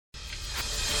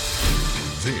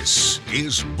This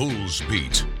is Bulls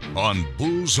Beat on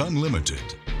Bulls Unlimited.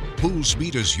 Bulls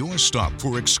Beat is your stop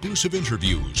for exclusive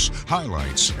interviews,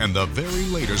 highlights, and the very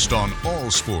latest on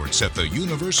all sports at the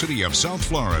University of South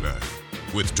Florida.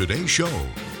 With today's show,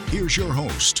 here's your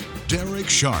host, Darek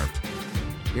Sharp.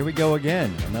 Here we go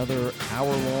again, another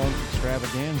hour-long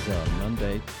extravaganza on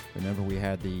Monday. Remember, we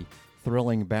had the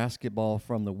thrilling basketball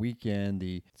from the weekend.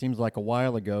 Seems like a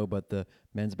while ago, but the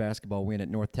men's basketball win at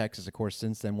North Texas, of course,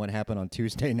 since then. What happened on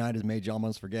Tuesday night has made you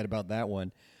almost forget about that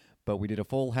one. But we did a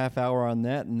full half hour on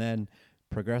that and then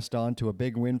progressed on to a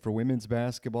big win for women's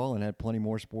basketball and had plenty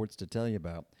more sports to tell you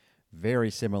about. Very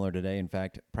similar today. In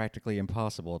fact, practically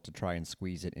impossible to try and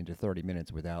squeeze it into 30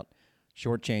 minutes without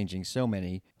shortchanging so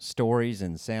many stories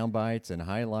and sound bites and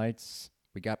highlights.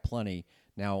 We got plenty.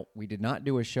 Now, we did not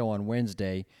do a show on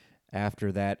Wednesday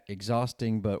after that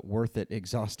exhausting but worth it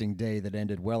exhausting day that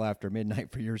ended well after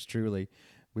midnight for yours truly.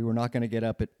 We were not going to get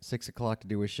up at 6 o'clock to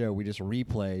do a show. We just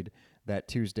replayed that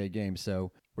Tuesday game.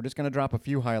 So we're just going to drop a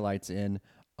few highlights in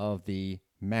of the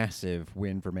massive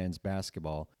win for men's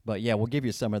basketball. But yeah, we'll give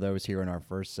you some of those here in our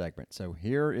first segment. So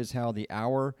here is how the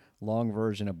hour-long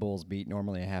version of Bulls Beat,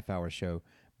 normally a half-hour show,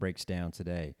 breaks down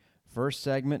today. First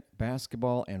segment,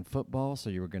 basketball and football. So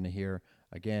you were going to hear,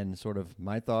 again, sort of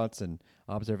my thoughts and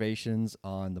observations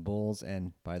on the Bulls.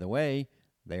 And by the way,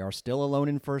 they are still alone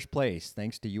in first place,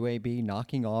 thanks to UAB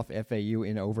knocking off FAU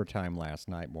in overtime last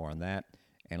night. More on that.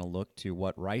 And a look to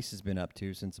what Rice has been up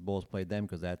to since the Bulls played them,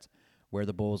 because that's where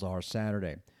the Bulls are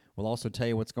Saturday. We'll also tell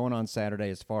you what's going on Saturday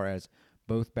as far as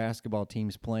both basketball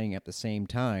teams playing at the same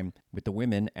time, with the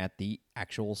women at the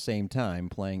actual same time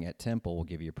playing at Temple. We'll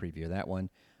give you a preview of that one.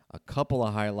 A couple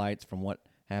of highlights from what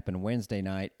happened Wednesday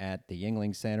night at the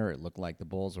Yuengling Center. It looked like the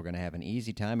Bulls were going to have an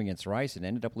easy time against Rice and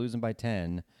ended up losing by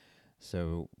 10.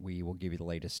 So we will give you the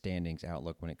latest standings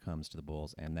outlook when it comes to the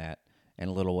Bulls and that, and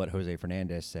a little what Jose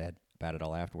Fernandez said about it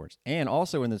all afterwards. And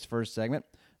also in this first segment,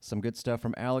 some good stuff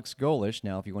from Alex Golish.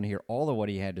 Now, if you want to hear all of what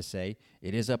he had to say,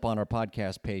 it is up on our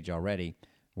podcast page already.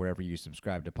 Wherever you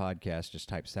subscribe to podcasts, just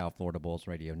type South Florida Bulls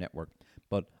Radio Network.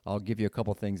 But I'll give you a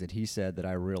couple things that he said that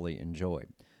I really enjoyed.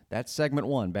 That's segment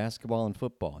one, basketball and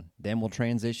football. Then we'll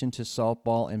transition to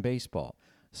softball and baseball.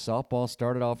 Softball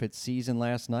started off its season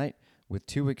last night with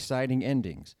two exciting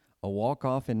endings, a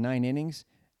walk-off in 9 innings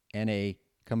and a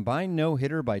combined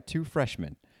no-hitter by two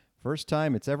freshmen. First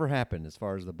time it's ever happened as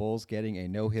far as the Bulls getting a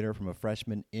no-hitter from a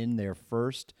freshman in their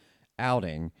first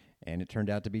outing, and it turned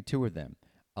out to be two of them.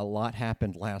 A lot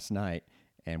happened last night,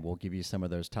 and we'll give you some of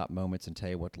those top moments and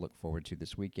tell you what to look forward to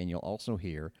this weekend. You'll also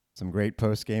hear some great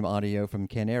post-game audio from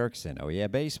Ken Erickson. Oh, yeah,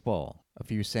 baseball. A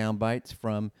few sound bites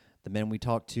from the men we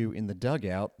talked to in the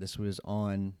dugout. This was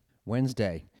on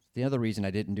Wednesday. The other reason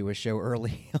I didn't do a show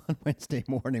early on Wednesday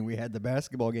morning, we had the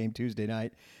basketball game Tuesday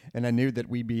night, and I knew that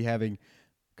we'd be having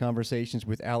conversations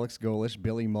with Alex Golish,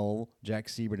 Billy Mole, Jack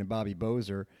Siebert, and Bobby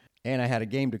Bozer, and I had a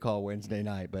game to call Wednesday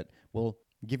night, but we'll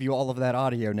give you all of that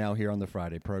audio now here on the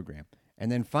Friday program.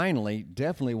 And then finally,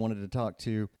 definitely wanted to talk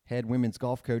to head women's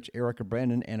golf coach Erica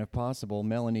Brennan and, if possible,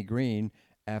 Melanie Green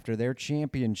after their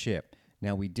championship.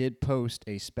 Now, we did post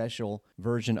a special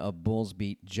version of Bulls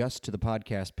Beat just to the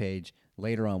podcast page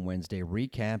later on Wednesday,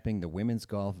 recapping the women's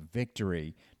golf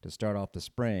victory to start off the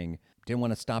spring. Didn't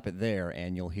want to stop it there,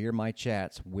 and you'll hear my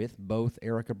chats with both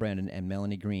Erica Brennan and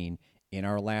Melanie Green in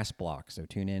our last block. So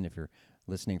tune in if you're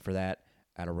listening for that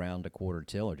at around a quarter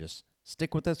till, or just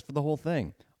stick with us for the whole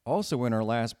thing. Also in our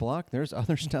last block, there's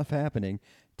other stuff happening.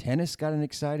 Tennis got an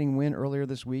exciting win earlier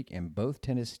this week, and both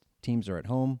tennis teams are at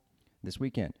home this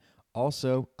weekend.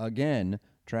 Also, again,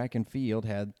 track and field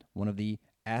had one of the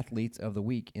athletes of the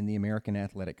week in the American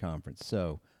Athletic Conference.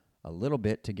 So, a little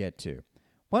bit to get to.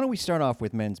 Why don't we start off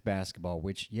with men's basketball,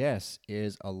 which, yes,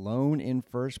 is alone in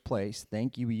first place.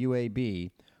 Thank you,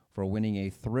 UAB, for winning a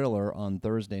thriller on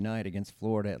Thursday night against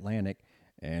Florida Atlantic.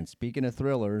 And speaking of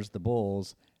thrillers, the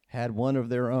Bulls had one of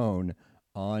their own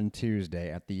on Tuesday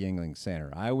at the Yuengling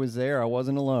Center. I was there. I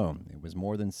wasn't alone. It was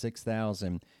more than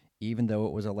 6,000, even though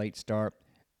it was a late start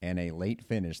and a late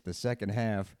finish. The second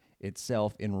half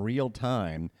itself in real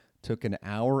time took an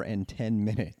hour and 10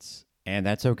 minutes. And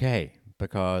that's okay,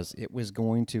 because it was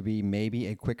going to be maybe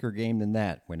a quicker game than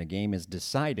that. When a game is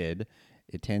decided,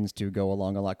 it tends to go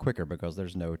along a lot quicker because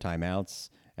there's no timeouts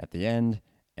at the end.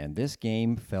 And this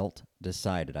game felt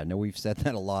decided. I know we've said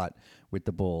that a lot with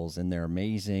the Bulls and their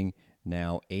amazing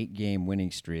now 8-game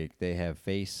winning streak. They have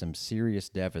faced some serious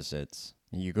deficits.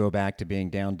 You go back to being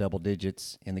down double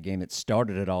digits in the game that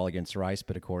started it all against Rice,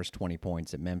 but of course 20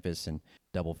 points at Memphis and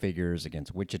double figures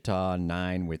against Wichita,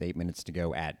 9 with 8 minutes to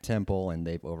go at Temple, and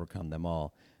they've overcome them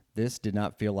all. This did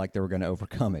not feel like they were going to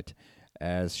overcome it.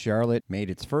 as Charlotte made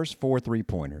its first 4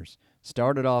 3-pointers,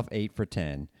 started off 8 for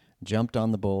 10, jumped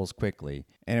on the Bulls quickly.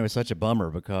 And it was such a bummer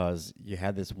because you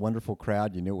had this wonderful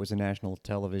crowd. You knew it was a national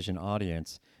television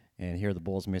audience. And here the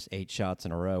Bulls missed 8 shots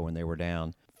in a row when they were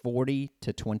down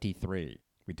 40-23.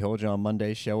 We told you on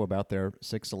Monday's show about their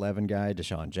 6'11 guy,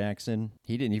 Deshaun Jackson.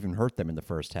 He didn't even hurt them in the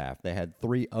first half. They had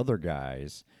 3 other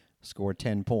guys score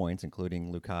 10 points,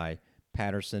 including Lukai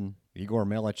Patterson, Igor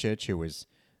Milicic, who was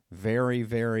very,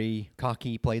 very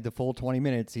cocky, played the full 20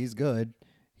 minutes. He's good.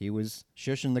 He was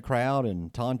shushing the crowd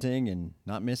and taunting and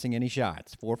not missing any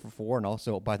shots. 4 for 4, and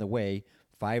also, by the way,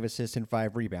 5 assists and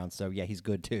 5 rebounds. So, yeah, he's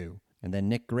good too. And then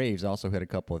Nick Graves also hit a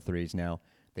couple of threes. Now,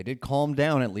 they did calm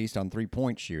down at least on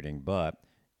three-point shooting, but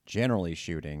generally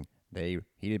shooting, they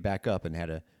heated back up and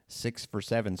had a 6 for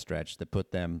 7 stretch that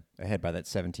put them ahead by that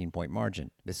 17-point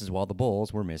margin. This is while the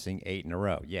Bulls were missing 8 in a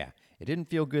row. Yeah, it didn't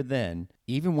feel good then,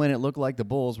 even when it looked like the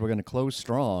Bulls were going to close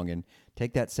strong and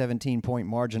take that 17-point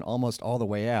margin almost all the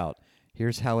way out.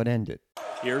 Here's how it ended.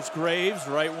 Here's Graves,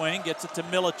 right wing, gets it to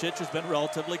Milicic, who's been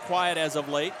relatively quiet as of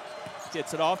late.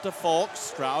 Gets it off to Fulks.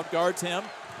 Stroud guards him.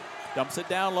 Dumps it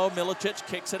down low. Milicic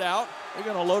kicks it out. They're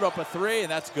going to load up a 3, and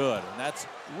that's good. And that's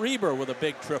Reber with a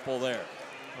big triple there.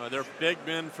 They're big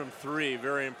men from 3.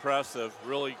 Very impressive.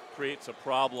 Really creates a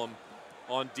problem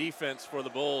on defense for the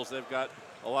Bulls. They've got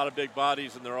a lot of big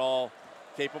bodies, and they're all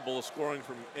capable of scoring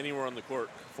from anywhere on the court.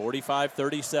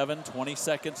 45-37, 20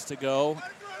 seconds to go.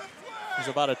 There's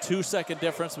about a 2-second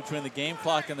difference between the game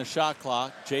clock and the shot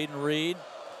clock. Jaden Reed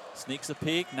sneaks a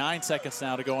peek. 9 seconds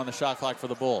now to go on the shot clock for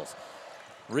the Bulls.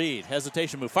 Reed,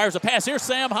 hesitation move, fires a pass. Here's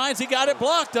Sam Hines. He got it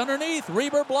blocked underneath.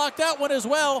 Reber blocked that one as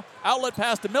well. Outlet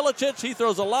pass to Milicic. He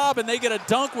throws a lob, and they get a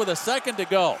dunk with a second to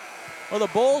go. Well, the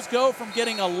Bulls go from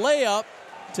getting a layup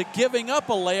to giving up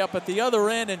a layup at the other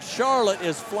end, and Charlotte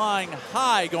is flying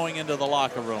high going into the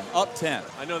locker room, up 10.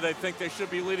 I know they think they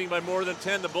should be leading by more than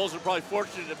 10. The Bulls are probably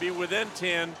fortunate to be within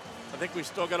 10. I think we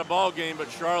still got a ball game, but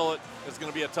Charlotte is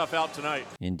going to be a tough out tonight.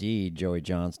 Indeed, Joey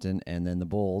Johnston. And then the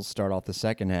Bulls start off the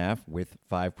second half with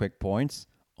 5 quick points,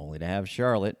 only to have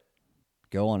Charlotte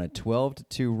go on a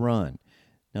 12-2 run.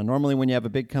 Now, normally when you have a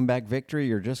big comeback victory,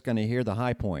 you're just going to hear the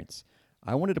high points.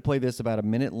 I wanted to play this about a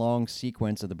minute-long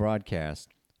sequence of the broadcast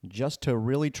just to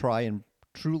really try and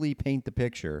truly paint the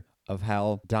picture of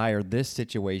how dire this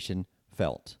situation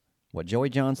felt. What Joey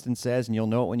Johnston says, and you'll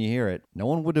know it when you hear it, no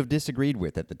one would have disagreed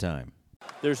with at the time.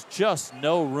 There's just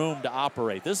no room to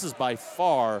operate. This is by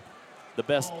far the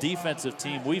best defensive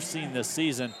team we've seen this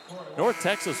season. North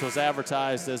Texas was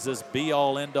advertised as this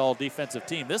be-all, end-all defensive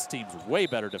team. This team's way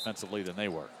better defensively than they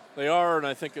were. They are, and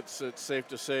I think it's safe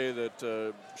to say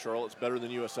that Charlotte's better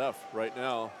than USF right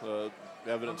now. The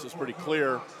evidence is pretty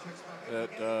clear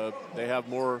that they have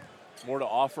more to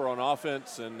offer on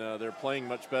offense, and they're playing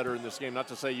much better in this game. Not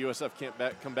to say USF can't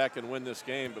come back and win this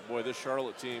game, but boy, this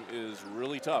Charlotte team is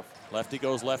really tough. Lefty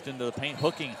goes left into the paint,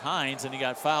 hooking Hines, and he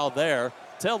got fouled there.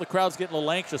 Tell the crowd's getting a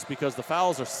little anxious because the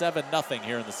fouls are 7-0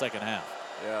 here in the second half.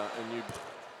 Yeah, and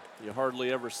you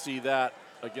hardly ever see that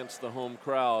against the home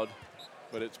crowd,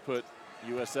 but it's put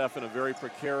USF in a very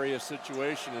precarious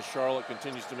situation as Charlotte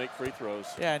continues to make free throws.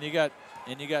 Yeah, and you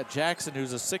got Jackson,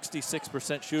 who's a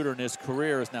 66% shooter in his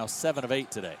career, is now 7 of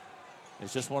 8 today.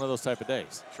 It's just one of those type of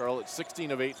days. Charlotte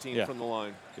 16 of 18 from the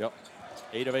line. Yep,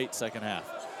 8 of 8 second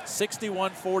half.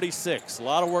 61-46. A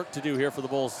lot of work to do here for the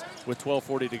Bulls with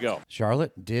 12:40 to go.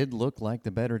 Charlotte did look like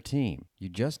the better team. You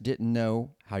just didn't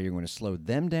know how you're going to slow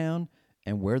them down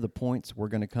and where the points were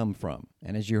going to come from.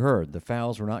 And as you heard, the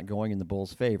fouls were not going in the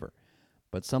Bulls' favor.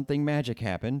 But something magic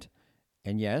happened,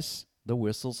 and yes, the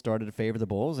whistle started to favor the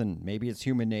Bulls, and maybe it's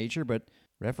human nature, but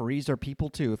referees are people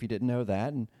too, if you didn't know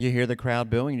that. And you hear the crowd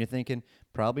booing, and you're thinking,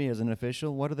 probably as an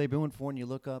official, what are they booing for? And you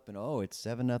look up, and it's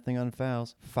 7-0 on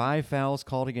fouls. 5 fouls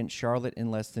called against Charlotte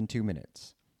in less than 2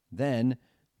 minutes. Then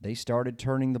they started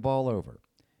turning the ball over.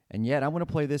 And yet, I want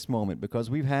to play this moment because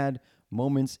we've had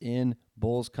moments in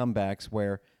Bulls comebacks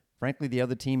where, frankly, the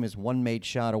other team is one made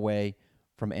shot away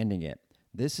from ending it.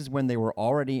 This is when they were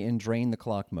already in drain the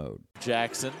clock mode.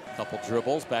 Jackson, couple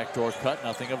dribbles, backdoor cut,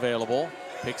 nothing available.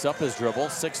 Picks up his dribble,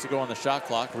 6 to go on the shot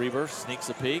clock. Reber sneaks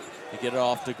a peek. They get it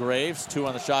off to Graves, 2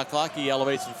 on the shot clock. He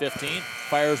elevates from 15,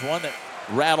 fires one that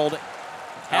rattled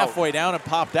halfway down and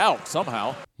popped out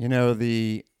somehow. You know,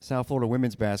 the South Florida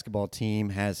women's basketball team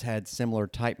has had similar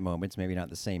type moments, maybe not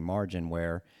the same margin,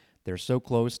 where they're so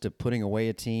close to putting away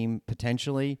a team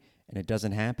potentially, and it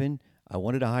doesn't happen. I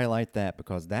wanted to highlight that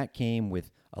because that came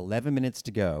with 11 minutes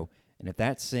to go, and if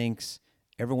that sinks,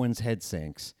 everyone's head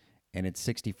sinks, and it's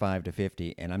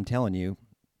 65-50. And I'm telling you,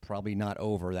 probably not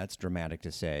over. That's dramatic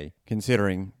to say,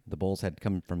 considering the Bulls had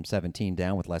come from 17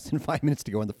 down with less than 5 minutes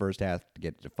to go in the first half to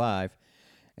get it to 5.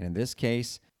 And in this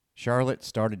case, Charlotte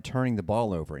started turning the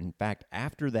ball over. In fact,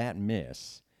 after that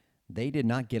miss, they did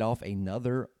not get off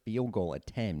another field goal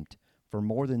attempt for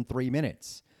more than 3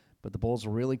 minutes. But the Bulls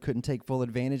really couldn't take full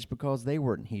advantage because they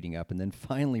weren't heating up. And then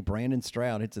finally, Brandon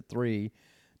Stroud hits a 3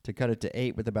 to cut it to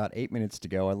 8 with about 8 minutes to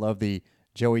go. I love the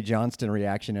Joey Johnston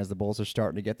reaction as the Bulls are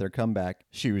starting to get their comeback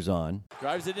shoes on.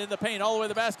 Drives it in the paint, all the way to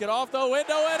the basket, off the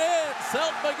window and in.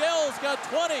 Selt Miguel's got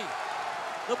 20.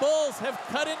 The Bulls have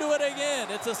cut into it again.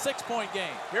 It's a 6-point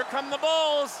game. Here come the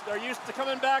Bulls. They're used to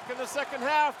coming back in the second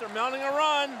half. They're mounting a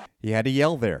run. He had to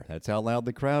yell there. That's how loud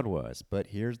the crowd was. But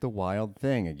here's the wild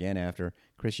thing. Again, after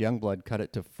Chris Youngblood cut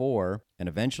it to 4, and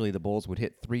eventually the Bulls would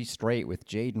hit 3 straight with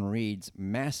Jaden Reed's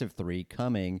massive 3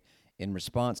 coming in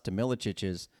response to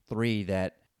Milicic's 3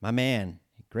 that, my man,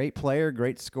 great player,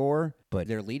 great scorer, but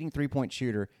their leading 3-point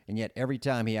shooter, and yet every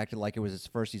time he acted like it was his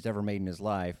first he's ever made in his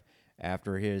life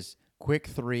after his quick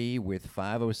 3 with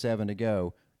 5:07 to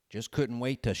go. Just couldn't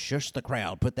wait to shush the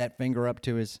crowd, put that finger up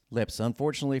to his lips.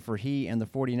 Unfortunately for he and the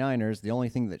 49ers, the only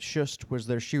thing that shushed was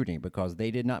their shooting because they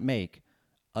did not make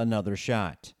another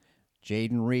shot.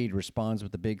 Jaden Reed responds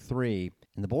with the big 3,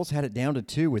 and the Bulls had it down to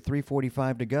 2 with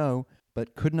 3:45 to go,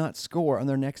 but could not score on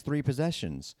their next 3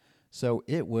 possessions. So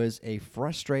it was a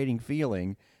frustrating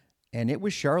feeling, and it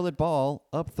was Charlotte ball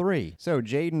up 3. So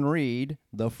Jaden Reed,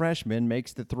 the freshman,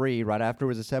 makes the 3 right after it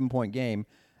was a 7-point game.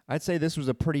 I'd say this was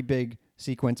a pretty big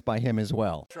sequence by him as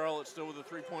well. Charlotte still with a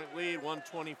 3-point lead,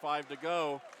 1:25 to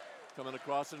go, coming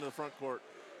across into the front court.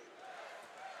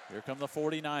 Here come the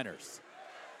 49ers.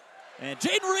 And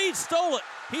Jaden Reed stole it.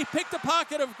 He picked the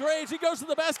pocket of Graves. He goes to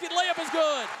the basket. Layup is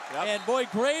good. Yep. And boy,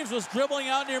 Graves was dribbling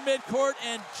out near midcourt,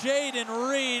 and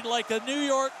Jaden Reed, like a New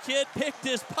York kid, picked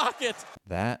his pocket.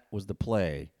 That was the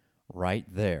play right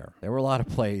there. There were a lot of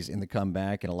plays in the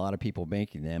comeback and a lot of people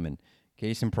making them, and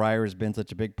Cason Pryor has been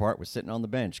such a big part with sitting on the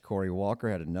bench. Corey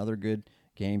Walker had another good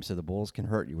game, so the Bulls can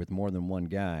hurt you with more than one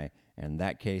guy, and in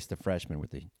that case, the freshman with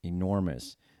the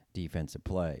enormous defensive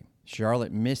play.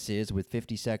 Charlotte misses with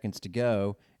 50 seconds to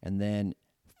go and then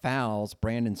fouls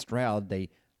Brandon Stroud. They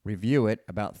review it.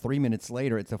 About 3 minutes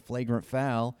later, it's a flagrant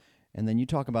foul. And then you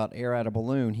talk about air out of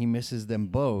balloon. He misses them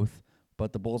both,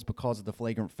 but the Bulls, because of the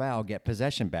flagrant foul, get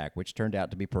possession back, which turned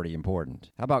out to be pretty important.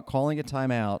 How about calling a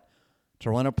timeout to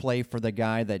run a play for the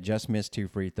guy that just missed 2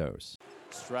 free throws?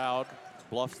 Stroud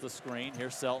bluffs the screen.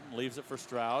 Here's Selton, leaves it for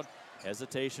Stroud.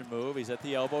 Hesitation move. He's at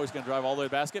the elbow. He's going to drive all the way to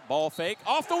the basket. Ball fake.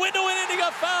 Off the window and in. He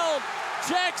got fouled.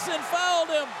 Jackson fouled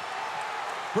him.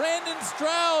 Brandon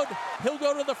Stroud. He'll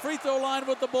go to the free throw line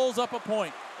with the Bulls up a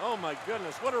point. Oh, my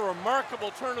goodness. What a remarkable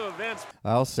turn of events.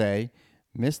 I'll say,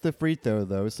 missed the free throw,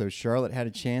 though, so Charlotte had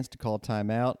a chance to call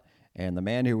timeout, and the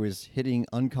man who was hitting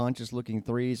unconscious-looking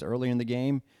threes early in the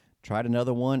game tried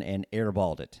another one and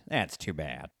airballed it. That's too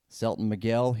bad. Selton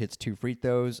Miguel hits 2 free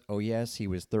throws. Oh, yes, he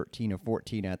was 13 of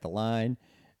 14 at the line.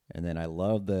 And then I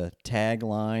love the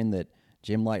tagline that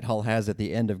Jim Lighthall has at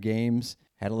the end of games.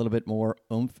 Had a little bit more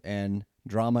oomph and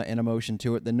drama and emotion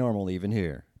to it than normal even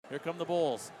here. Here come the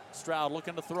Bulls. Stroud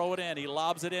looking to throw it in. He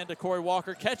lobs it in to Corey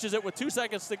Walker. Catches it with 2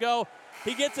 seconds to go.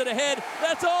 He gets it ahead.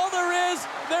 That's all there is.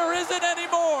 There isn't any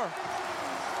more.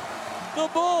 The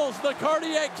Bulls, the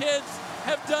Cardiac Kids,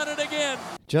 have done it again.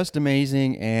 Just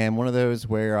amazing, and one of those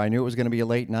where I knew it was going to be a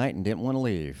late night and didn't want to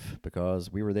leave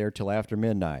because we were there till after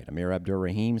midnight. Amir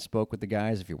Abdur-Rahim spoke with the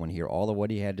guys. If you want to hear all of what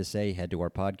he had to say, head to our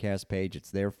podcast page.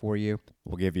 It's there for you.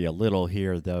 We'll give you a little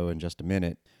here, though, in just a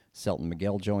minute. Selton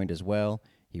Miguel joined as well.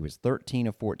 He was 13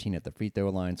 of 14 at the free throw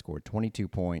line, scored 22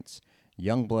 points.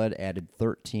 Youngblood added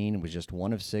 13, was just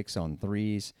 1 of 6 on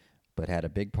threes, but had a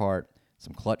big part.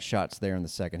 Some clutch shots there in the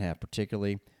second half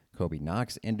particularly. Kobe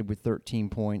Knox ended with 13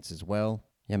 points as well.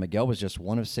 Yeah, Miguel was just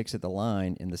 1 of 6 at the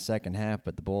line in the second half,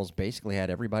 but the Bulls basically had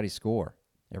everybody score.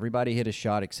 Everybody hit a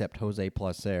shot except Jose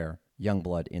Placer.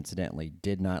 Youngblood, incidentally,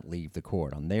 did not leave the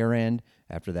court. On their end,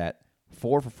 after that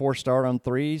 4 for 4 start on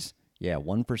threes,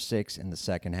 1 for 6 in the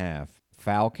second half.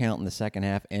 Foul count in the second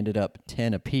half ended up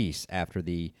 10 apiece after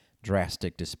the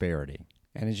drastic disparity.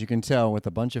 And as you can tell, with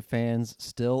a bunch of fans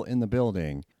still in the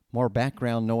building, more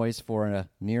background noise for a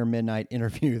near-midnight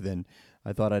interview than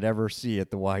I thought I'd ever see at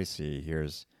the YC.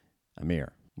 Here's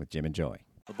Amir with Jim and Joey.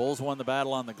 The Bulls won the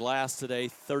battle on the glass today,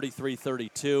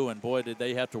 33-32, and boy, did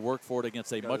they have to work for it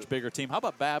against a much bigger team. How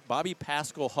about Bobby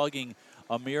Pascal hugging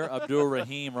Amir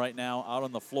Abdur-Rahim right now out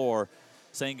on the floor,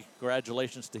 saying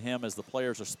congratulations to him as the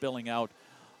players are spilling out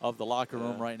of the locker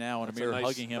room right now, and Amir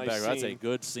hugging him back. Scene. That's a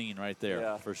good scene right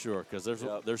there, for sure, because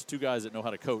there's 2 guys that know how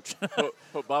to coach.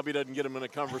 Hope Bobby doesn't get him in a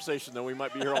conversation, though. We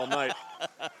might be here all night.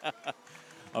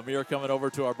 Amir coming over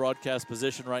to our broadcast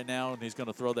position right now, and he's going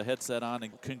to throw the headset on.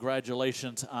 And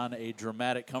congratulations on a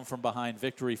dramatic come-from-behind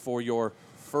victory for your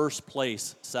first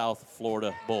place South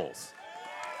Florida Bulls.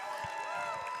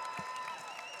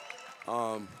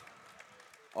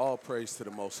 All praise to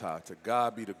the Most High. To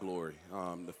God be the glory.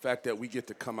 The fact that we get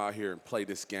to come out here and play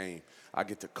this game, I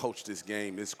get to coach this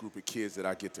game, this group of kids that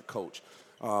I get to coach.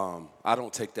 I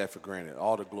don't take that for granted.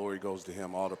 All the glory goes to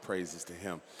him. All the praises to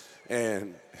him.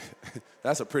 And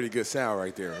that's a pretty good sound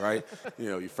right there, right?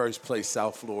 You know, your first place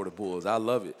South Florida Bulls. I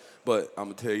love it. But I'm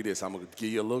going to tell you this. I'm going to give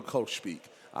you a little coach speak.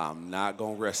 I'm not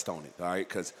going to rest on it, all right?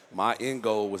 Because my end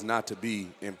goal was not to be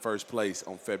in first place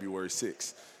on February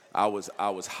 6th. I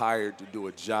was hired to do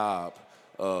a job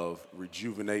of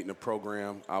rejuvenating the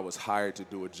program. I was hired to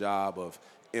do a job of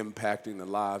impacting the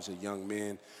lives of young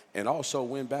men and also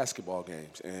win basketball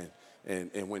games and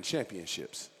win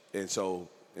championships. And so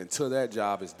until that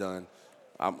job is done,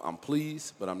 I'm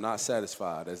pleased, but I'm not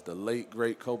satisfied. As the late,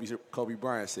 great Kobe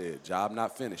Bryant said, job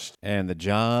not finished. And the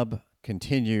job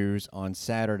continues on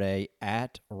Saturday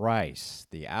at Rice.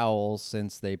 The Owls,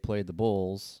 since they played the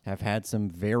Bulls, have had some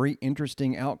very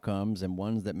interesting outcomes and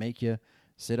ones that make you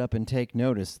sit up and take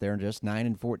notice. They're just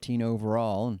 9-14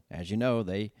 overall. And as you know,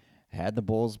 they had the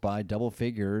Bulls by double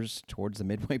figures towards the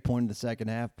midway point of the second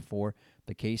half before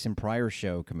the Case and Pryor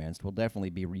show commenced. We'll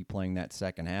definitely be replaying that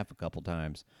second half a couple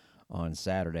times on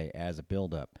Saturday as a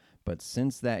build-up. But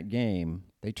since that game,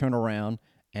 they turn around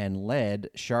and led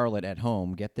Charlotte at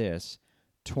home, get this,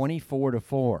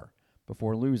 24-4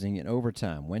 before losing in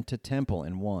overtime. Went to Temple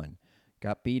and won.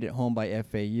 Got beat at home by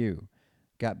FAU.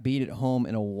 Got beat at home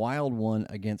in a wild one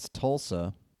against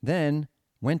Tulsa. Then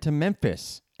went to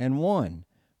Memphis and won.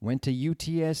 Went to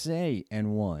UTSA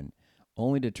and won.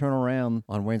 Only to turn around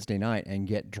on Wednesday night and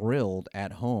get drilled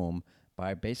at home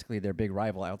by basically their big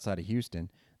rival outside of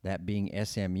Houston, that being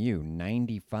SMU,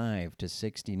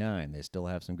 95-69. They still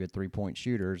have some good three-point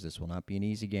shooters. This will not be an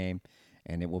easy game,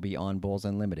 and it will be on Bulls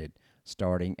Unlimited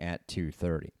starting at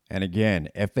 2:30. And again,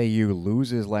 FAU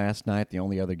loses last night. The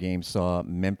only other game saw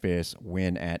Memphis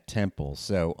win at Temple.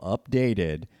 So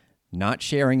updated, not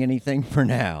sharing anything for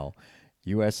now.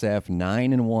 USF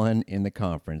 9-1 in the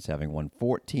conference, having won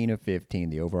 14 of 15.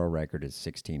 The overall record is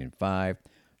 16-5.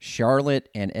 Charlotte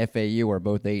and FAU are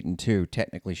both 8-2.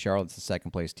 Technically, Charlotte's the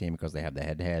second-place team because they have the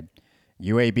head-to-head.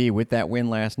 UAB with that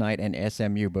win last night and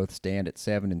SMU both stand at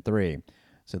 7-3.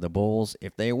 So the Bulls,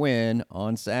 if they win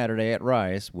on Saturday at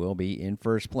Rice, will be in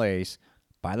first place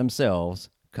by themselves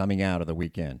coming out of the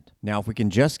weekend. Now, if we can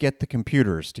just get the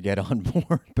computers to get on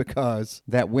board, because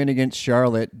that win against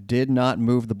Charlotte did not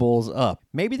move the Bulls up.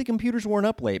 Maybe the computers weren't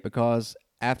up late because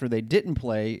after they didn't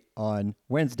play on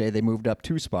Wednesday, they moved up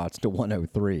 2 spots to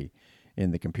 103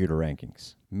 in the computer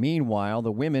rankings. Meanwhile,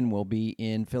 the women will be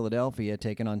in Philadelphia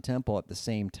taking on Temple at the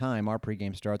same time. Our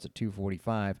pregame starts at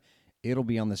 2:45. It'll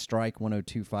be on the Strike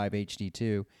 102.5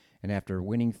 HD2. And after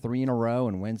winning 3 in a row,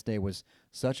 and Wednesday was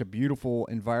such a beautiful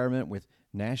environment with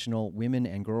National Women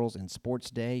and Girls in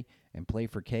Sports Day and Play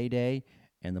for K Day,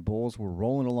 and the Bulls were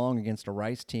rolling along against a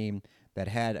Rice team that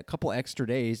had a couple extra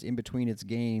days in between its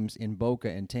games in Boca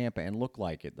and Tampa and looked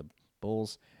like it. The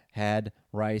Bulls had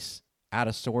Rice out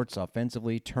of sorts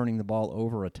offensively, turning the ball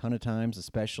over a ton of times,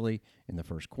 especially in the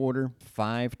first quarter.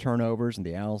 5 turnovers, and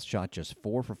the Owls shot just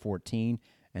 4 for 14,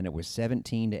 and it was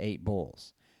 17-8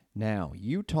 Bulls. Now,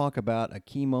 you talk about a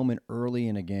key moment early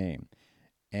in a game,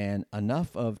 and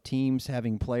enough of teams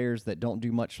having players that don't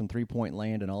do much from three-point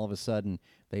land, and all of a sudden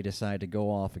they decide to go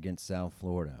off against South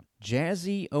Florida.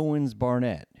 Jazzy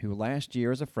Owens-Barnett, who last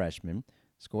year as a freshman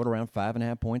scored around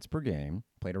 5.5 points per game,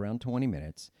 played around 20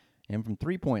 minutes, and from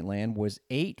three-point land was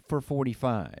 8 for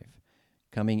 45.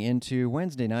 Coming into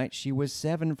Wednesday night, she was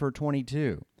 7 for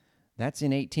 22. That's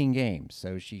in 18 games,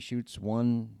 so she shoots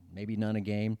 1, maybe none a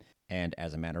game. And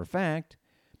as a matter of fact,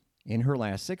 in her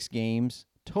last 6 games,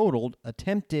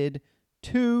 attempted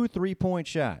 2 3-point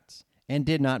shots and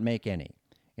did not make any.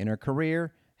 In her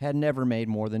career, had never made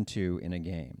more than 2 in a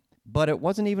game. But it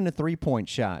wasn't even a 3-point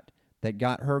shot that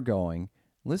got her going.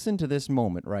 Listen to this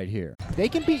moment right here. They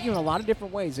can beat you in a lot of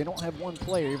different ways. They don't have one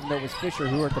player, even though it was Fisher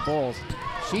who hurt the Bulls.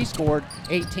 She scored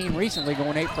 18 recently,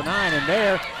 going 8 for 9, and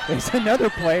there is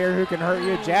another player who can hurt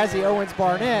you. Jazzy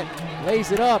Owens-Barnett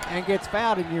lays it up and gets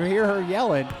fouled, and you hear her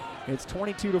yelling. It's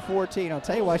 22-14. I'll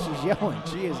tell you why she's yelling.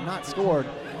 She has not scored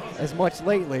as much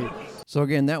lately. So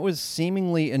again, that was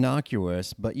seemingly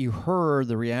innocuous, but you heard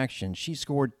the reaction. She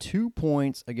scored 2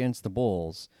 points against the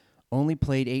Bulls, only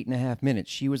played 8.5 minutes.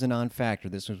 She was a non-factor.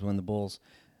 This was when the Bulls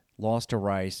lost to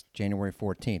Rice January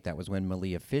 14th. That was when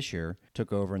Malia Fisher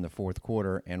took over in the fourth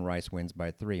quarter, and Rice wins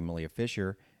by 3. Malia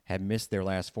Fisher had missed their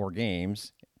last 4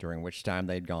 games, during which time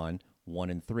they'd gone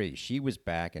 1-3. She was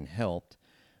back and helped,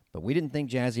 but we didn't think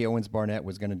Jazzy Owens-Barnett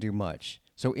was going to do much.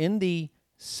 So in the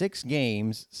 6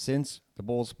 games since the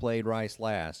Bulls played Rice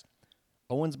last,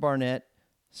 Owens-Barnett,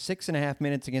 6.5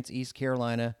 minutes against East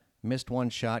Carolina, missed 1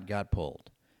 shot, got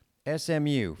pulled.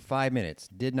 SMU, 5 minutes,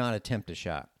 did not attempt a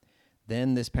shot.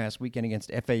 Then this past weekend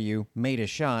against FAU, made a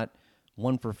shot,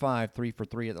 1 for 5, 3 for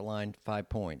 3 at the line, 5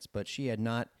 points. But she had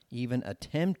not even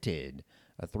attempted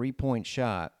a 3-point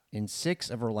shot in 6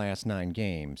 of her last 9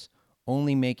 games,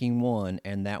 only making 1,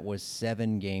 and that was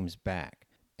 7 games back.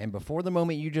 And before the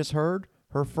moment you just heard,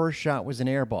 her first shot was an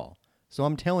air ball. So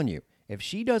I'm telling you, if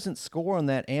she doesn't score on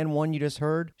that and 1 you just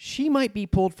heard, she might be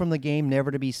pulled from the game,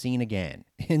 never to be seen again.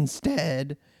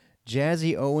 Instead,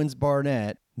 Jazzy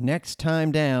Owens-Barnett, next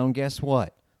time down, guess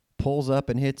what? Pulls up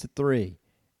and hits a 3.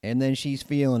 And then she's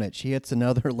feeling it. She hits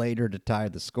another later to tie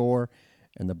the score.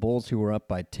 And the Bulls, who were up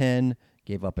by 10,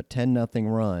 gave up a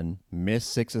 10-0 run,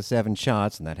 missed 6 of 7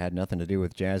 shots, and that had nothing to do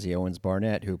with Jazzy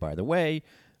Owens-Barnett, who, by the way,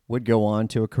 would go on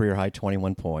to a career-high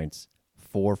 21 points,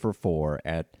 4 for 4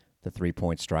 at the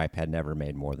 3-point stripe, had never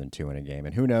made more than 2 in a game.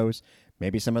 And who knows,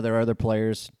 maybe some of their other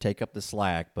players take up the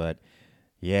slack, but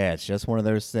yeah, it's just one of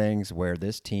those things where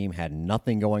this team had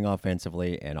nothing going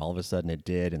offensively, and all of a sudden it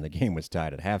did, and the game was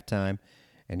tied at halftime.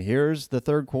 And here's the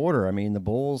third quarter. I mean, the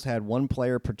Bulls had one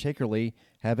player particularly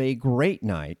have a great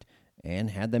night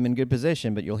and had them in good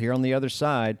position, but you'll hear on the other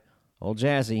side, old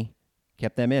Jazzy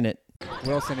kept them in it.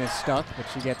 Wilson is stuck, but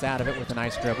she gets out of it with a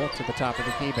nice dribble to the top of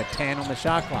the key, but 10 on the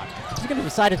shot clock. She's going to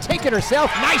decide to take it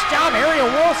herself. Nice job, Ariel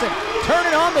Wilson. Turn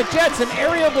it on the Jets, an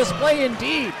aerial display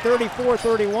indeed,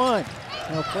 34-31.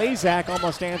 Klazak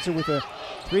almost answered with a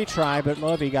 3-try, but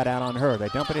Lovey got out on her. They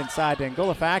dump it inside to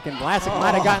Ngulafak, and Vlasic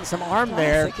might have gotten some arm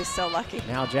there. Vlasic is so lucky.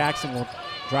 Now Jackson will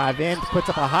drive in, puts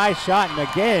up a high shot, and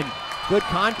again, good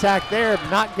contact there,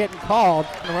 not getting called.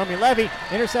 And Romy Levy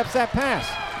intercepts that pass.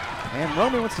 And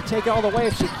Romy wants to take it all the way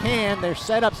if she can. They're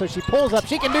set up, so she pulls up.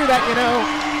 She can do that,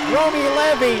 Romy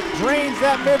Levy drains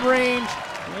that mid-range,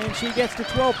 and she gets to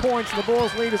 12 points, and the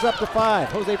Bulls' lead is up to 5.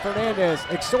 Jose Fernandez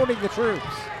exhorting the troops.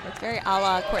 It's very a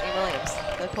la Courtney Williams,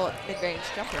 the mid-range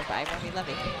jumper by Romy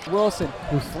Levy. Wilson,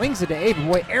 who flings it to Ava.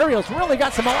 Boy, Ariel's really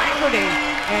got some alacrity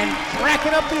and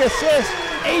racking up the assist.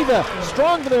 Ava,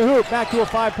 strong to the hoop, back to a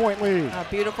 5-point lead. A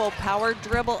beautiful power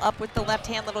dribble up with the left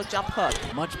hand, little jump hook.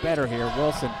 Much better here.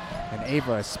 Wilson and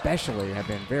Ava especially have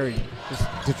been very just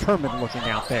determined looking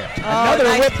out there. Another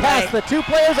nice whip play. past the 2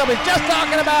 players I was just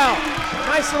talking about.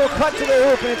 Nice little cut to the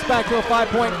hoop, and it's back to a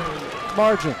 5-point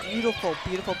margin. Beautiful,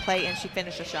 beautiful play, and she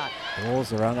finished a shot.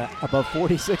 Bulls are on above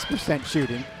 46%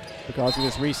 shooting because of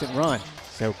this recent run.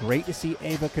 So great to see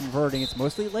Ava converting. It's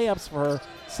mostly layups for her,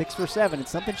 6 for 7.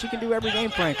 It's something she can do every game,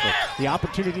 frankly. The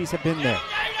opportunities have been there.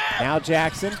 Now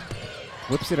Jackson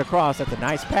whips it across. That's a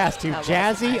nice pass to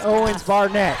Jazzy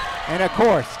Owens-Barnett. And of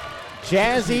course,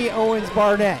 Jazzy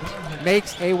Owens-Barnett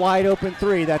makes a wide open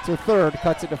 3. That's her third,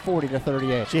 cuts it to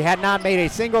 40-38. She had not made a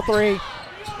single 3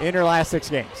 in her last 6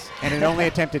 games, and had only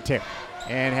attempted 2,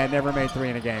 and had never made 3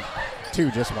 in a game.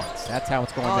 2 just once. That's how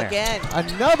it's going there. Again.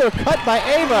 Another cut by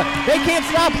Ava. They can't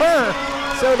stop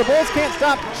her, so the Bulls can't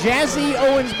stop Jazzy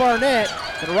Owens-Barnett.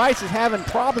 And Rice is having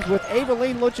problems with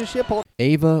Avaline Lucha-Shipple.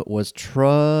 Ava was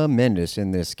tremendous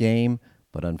in this game,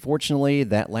 but unfortunately,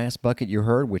 that last bucket you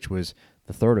heard, which was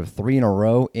the third of 3 in a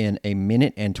row in a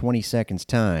minute and 20 seconds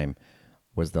time,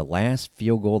 was the last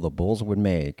field goal the Bulls would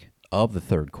make of the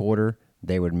third quarter.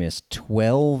 They would miss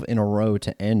 12 in a row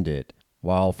to end it,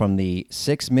 while from the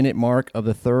 6-minute mark of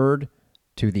the third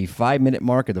to the 5-minute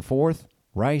mark of the fourth,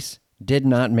 Rice did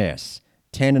not miss.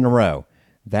 10 in a row.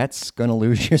 That's going to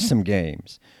lose you some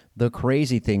games. The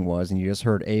crazy thing was, and you just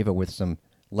heard Ava with some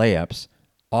layups,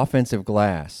 offensive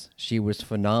glass. She was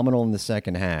phenomenal in the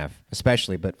second half,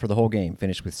 especially, but for the whole game.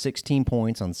 Finished with 16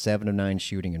 points on 7 of 9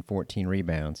 shooting and 14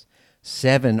 rebounds.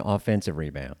 7 offensive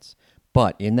rebounds.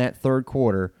 But in that third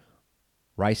quarter,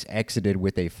 Rice exited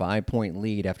with a 5-point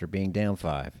lead after being down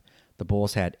 5. The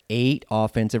Bulls had 8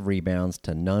 offensive rebounds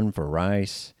to none for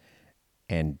Rice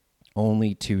and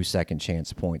only 2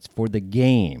 second-chance points. For the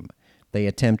game, they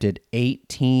attempted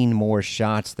 18 more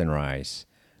shots than Rice,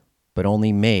 but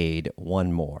only made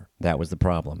 1 more. That was the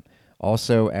problem.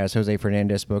 Also, as Jose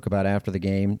Fernandez spoke about after the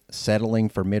game, settling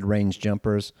for mid-range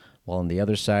jumpers, while on the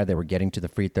other side they were getting to the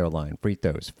free throw line. Free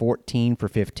throws, 14 for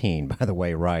 15. By the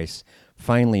way, Rice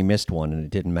finally missed one, and it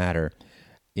didn't matter.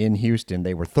 In Houston,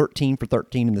 they were 13 for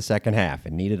 13 in the second half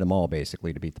and needed them all,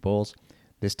 basically, to beat the Bulls.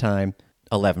 This time,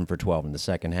 11 for 12 in the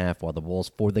second half, while the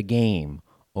Bulls, for the game,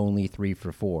 only 3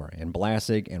 for 4. And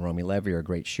Vlasic and Romy Levy are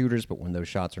great shooters, but when those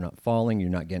shots are not falling, you're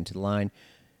not getting to the line,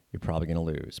 you're probably going to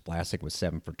lose. Vlasic was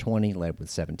 7 for 20, led with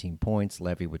 17 points.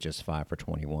 Levy with just 5 for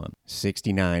 21.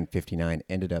 69-59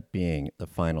 ended up being the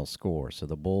final score. So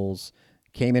the Bulls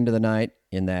came into the night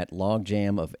in that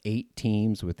logjam of 8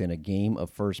 teams within a game of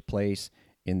first place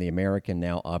in the American.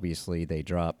 Now, obviously, they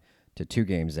dropped to 2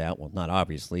 games out. Well, not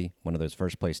obviously. One of those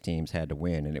first-place teams had to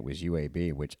win, and it was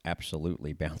UAB, which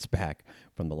absolutely bounced back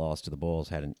from the loss to the Bulls.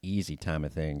 Had an easy time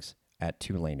of things at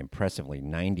Tulane, impressively,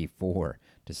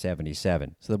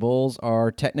 94-77. So the Bulls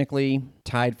are technically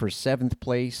tied for 7th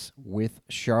place with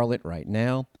Charlotte right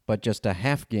now, but just a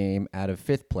half game out of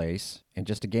 5th place and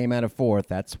just a game out of 4th.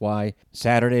 That's why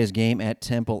Saturday's game at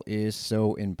Temple is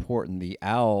so important. The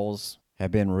Owls have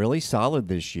been really solid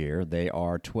this year. They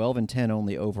are 12-10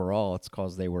 only overall. It's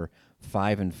because they were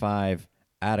 5-5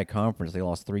 out of conference. They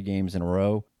lost 3 games in a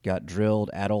row, got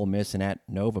drilled at Ole Miss and at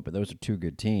Nova, but those are 2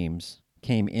 good teams.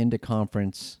 Came into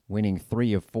conference winning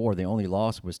 3 of 4. The only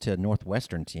loss was to a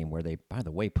Northwestern team where they, by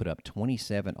the way, put up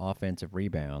 27 offensive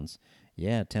rebounds.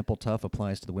 Yeah, Temple Tough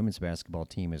applies to the women's basketball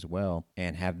team as well.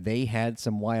 And have they had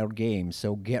some wild games?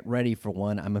 So get ready for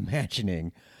one, I'm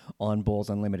imagining, on Bulls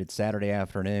Unlimited Saturday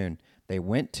afternoon. They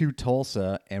went to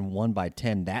Tulsa and won by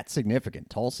 10. That's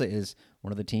significant. Tulsa is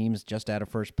one of the teams just out of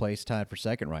first place, tied for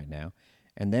second right now.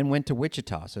 And then went to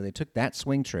Wichita. So they took that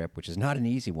swing trip, which is not an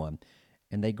easy one,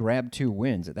 and they grabbed 2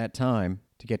 wins at that time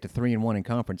to get to 3-1 in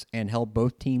conference and held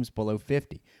both teams below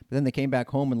 50. But then they came back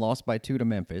home and lost by 2 to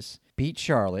Memphis, beat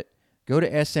Charlotte, go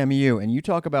to SMU, and you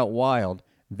talk about wild.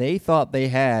 They thought they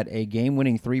had a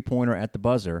game-winning 3-pointer at the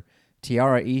buzzer.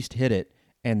 Tiara East hit it,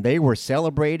 and they were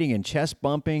celebrating and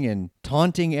chest-bumping and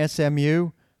taunting SMU.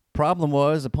 Problem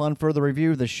was, upon further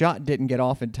review, the shot didn't get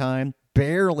off in time,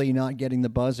 barely not getting the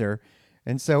buzzer.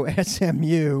 And so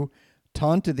SMU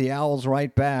taunted the Owls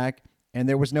right back, and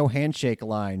there was no handshake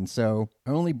line. So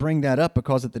I only bring that up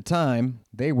because at the time,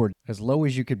 they were as low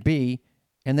as you could be,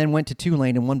 and then went to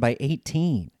Tulane and won by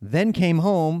 18. Then came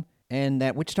home, and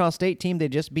that Wichita State team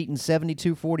they'd just beaten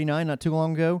 72-49 not too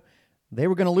long ago, they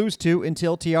were going to lose to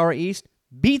until Tiara East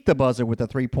beat the buzzer with a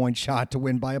 3-point shot to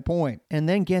win by a point. And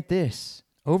then get this.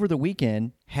 Over the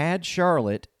weekend, had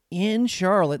Charlotte in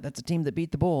Charlotte, that's a team that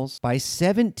beat the Bulls, by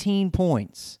 17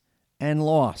 points and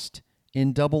lost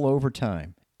in double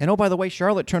overtime. And oh, by the way,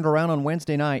 Charlotte turned around on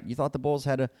Wednesday night. You thought the Bulls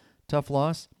had a tough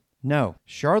loss? No.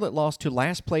 Charlotte lost to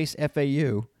last place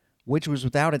FAU, which was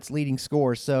without its leading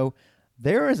scorer. So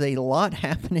there is a lot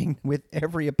happening with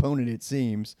every opponent, it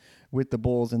seems, with the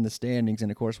Bulls in the standings.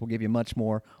 And, of course, we'll give you much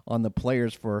more on the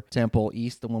players for Temple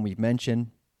East, the one we've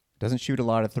mentioned. Doesn't shoot a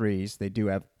lot of threes. They do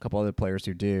have a couple other players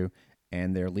who do.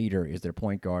 And their leader is their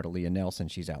point guard, Aaliyah Nelson.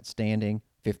 She's outstanding.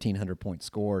 1,500-point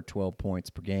score, 12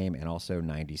 points per game, and also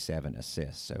 97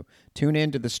 assists. So tune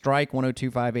in to The Strike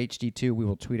 102.5 HD2. We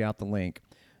will tweet out the link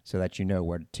so that you know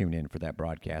where to tune in for that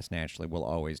broadcast. Naturally, we'll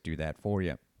always do that for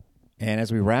you. And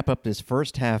as we wrap up this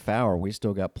first half hour, we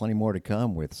still got plenty more to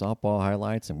come with softball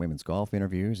highlights and women's golf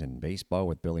interviews and baseball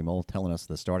with Billy Mole telling us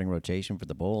the starting rotation for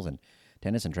the Bulls and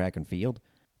tennis and track and field.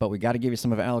 But we got to give you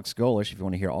some of Alex Golish if you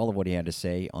want to hear all of what he had to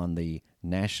say on the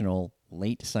National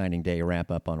Late Signing Day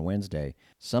wrap-up on Wednesday,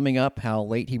 summing up how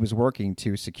late he was working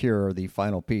to secure the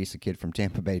final piece, a kid from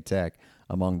Tampa Bay Tech,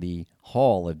 among the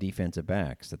haul of defensive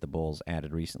backs that the Bulls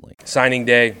added recently. Signing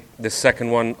day, the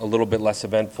second one a little bit less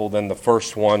eventful than the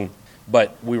first one,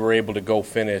 but we were able to go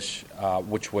finish,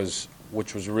 which was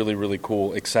really, really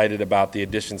cool. Excited about the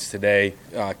additions today.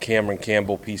 Cameron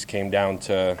Campbell piece came down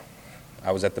to,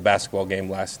 I was at the basketball game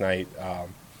last night,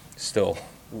 still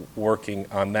working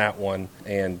on that one,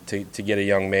 and to get a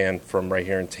young man from right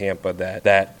here in Tampa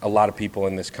that a lot of people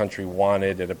in this country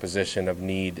wanted at a position of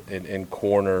need in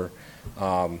corner.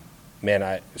 Man,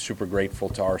 I'm super grateful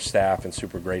to our staff and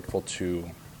super grateful to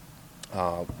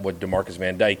what DeMarcus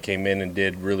Van Dyke came in and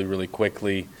did really, really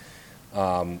quickly.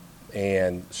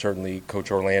 And certainly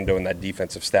Coach Orlando and that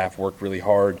defensive staff worked really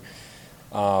hard.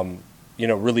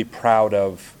 Really proud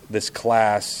of this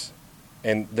class.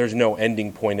 And there's no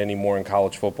ending point anymore in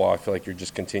college football. I feel like you're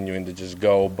just continuing to just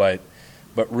go. But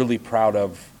really proud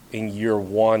of, in year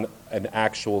one, an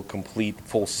actual complete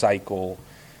full cycle,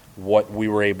 what we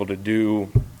were able to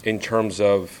do in terms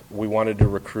of we wanted to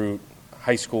recruit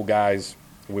high school guys,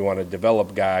 we want to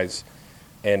develop guys,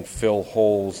 and fill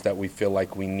holes that we feel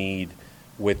like we need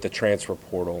with the transfer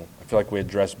portal. I feel like we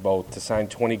addressed both. To sign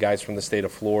 20 guys from the state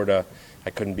of Florida, I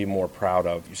couldn't be more proud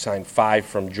of. You signed 5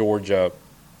 from Georgia.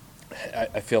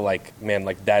 I feel like, man,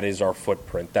 like that is our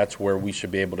footprint. That's where we should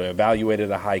be able to evaluate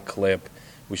at a high clip.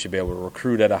 We should be able to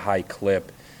recruit at a high clip.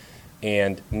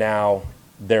 And now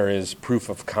there is proof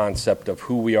of concept of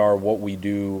who we are, what we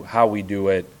do, how we do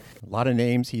it. A lot of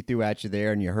names he threw at you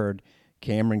there, and you heard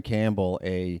Cameron Campbell,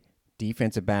 a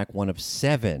defensive back, one of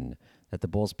 7 that the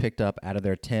Bulls picked up out of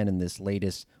their 10 in this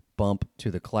latest bump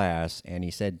to the class. And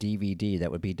he said DVD,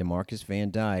 that would be DeMarcus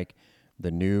Van Dyke,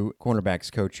 the new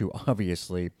cornerbacks coach, who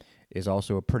obviously is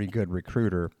also a pretty good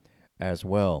recruiter as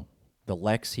well. The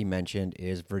Lex he mentioned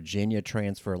is Virginia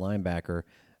transfer linebacker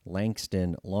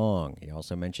Langston Long. He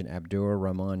also mentioned Abdur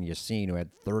Rahman Yassin, who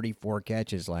had 34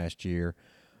 catches last year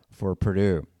for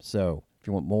Purdue. So if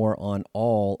you want more on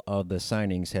all of the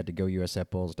signings, head to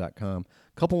gousfbulls.com.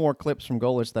 A couple more clips from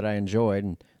Golis that I enjoyed,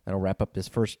 and that'll wrap up this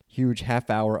first huge half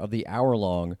hour of the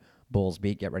hour-long Bulls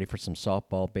Beat. Get ready for some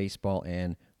softball, baseball,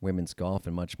 and women's golf,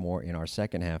 and much more in our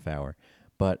second half hour.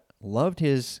 But loved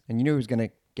his, and you knew he was going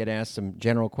to get asked some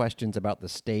general questions about the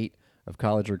state of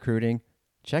college recruiting.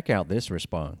 Check out this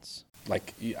response.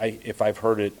 Like, if I've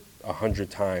heard it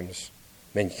 100 times,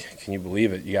 man, can you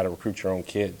believe it? You got to recruit your own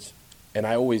kids. And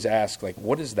I always ask, like,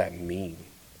 what does that mean?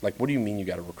 Like, what do you mean you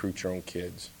got to recruit your own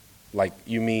kids? Like,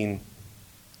 you mean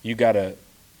you got to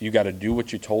do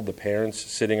what you told the parents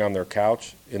sitting on their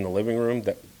couch in the living room,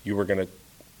 that you were going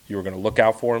to look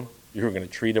out for them, you were going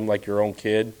to treat them like your own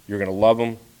kid, you're going to love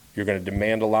them, you're going to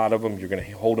demand a lot of them, you're going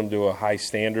to hold them to a high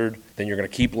standard, then you're going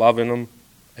to keep loving them,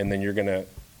 and then you're going to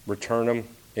return them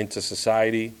into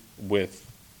society with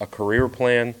a career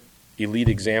plan, elite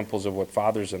examples of what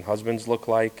fathers and husbands look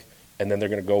like, and then they're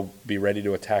going to go be ready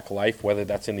to attack life, whether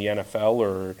that's in the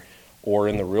NFL or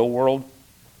in the real world.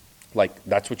 Like,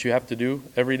 that's what you have to do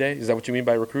every day? Is that what you mean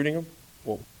by recruiting them?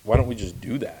 Well, why don't we just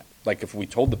do that? Like, if we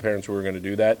told the parents we were going to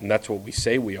do that, and that's what we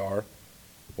say we are,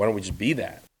 why don't we just be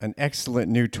that? An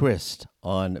excellent new twist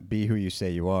on Be Who You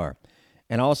Say You Are.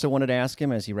 And I also wanted to ask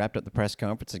him, as he wrapped up the press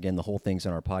conference, again, the whole thing's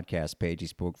on our podcast page. He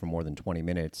spoke for more than 20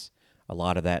 minutes, a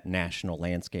lot of that national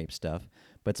landscape stuff,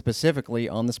 but specifically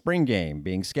on the spring game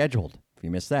being scheduled. If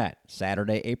you missed that,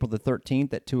 Saturday, April the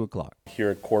 13th at 2 o'clock. Here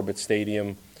at Corbett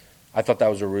Stadium, I thought that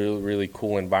was a really, really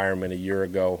cool environment a year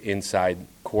ago inside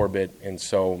Corbett, and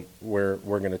so we're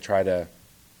going to try to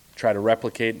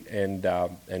replicate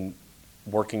and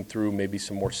working through maybe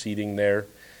some more seating there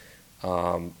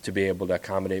to be able to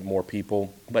accommodate more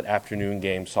people. But afternoon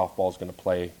game, softball is going to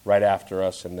play right after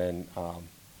us, and then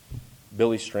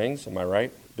Billy Strings, am I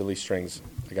right? Billy Strings,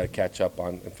 I got to catch up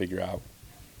on and figure out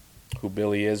who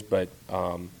Billy is, but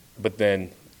then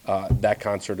that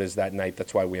concert is that night.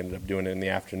 That's why we ended up doing it in the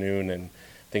afternoon, and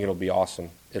I think it'll be awesome.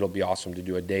 It'll be awesome to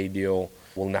do a day deal.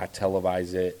 We'll not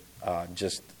televise it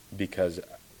just because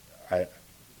I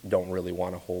don't really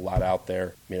want a whole lot out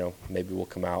there. You know, maybe we'll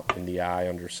come out in the eye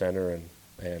under center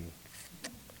and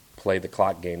play the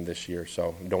clock game this year,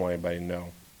 so I don't want anybody to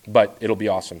know. But it'll be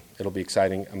awesome. It'll be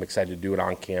exciting. I'm excited to do it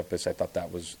on campus. I thought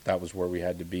that was where we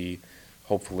had to be.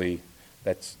 Hopefully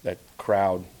that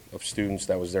crowd of students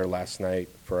that was there last night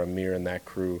for Amir and that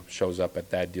crew shows up at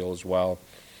that deal as well.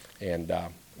 And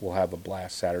we'll have a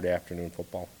blast Saturday afternoon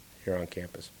football here on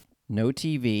campus. No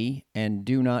TV and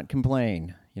do not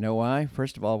complain. You know why?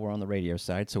 First of all, we're on the radio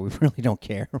side, so we really don't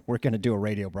care. We're going to do a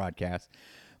radio broadcast.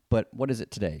 But what is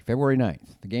it today? February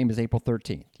 9th. The game is April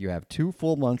 13th. You have 2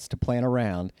 full months to plan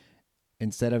around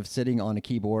instead of sitting on a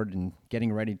keyboard and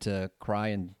getting ready to cry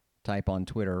and type on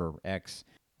Twitter or X.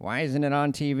 Why isn't it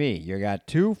on TV? You got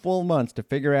 2 full months to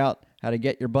figure out how to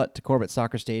get your butt to Corbett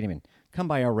Soccer Stadium and come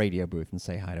by our radio booth and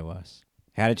say hi to us.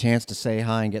 Had a chance to say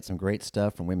hi and get some great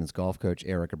stuff from women's golf coach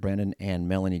Erica Brennan and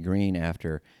Melanie Green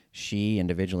after she,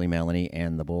 individually Melanie,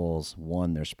 and the Bulls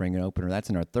won their spring opener. That's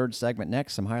in our third segment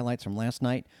next. Some highlights from last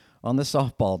night on the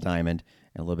softball diamond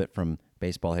and a little bit from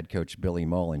baseball head coach Billy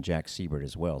Mull and Jack Siebert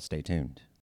as well. Stay tuned.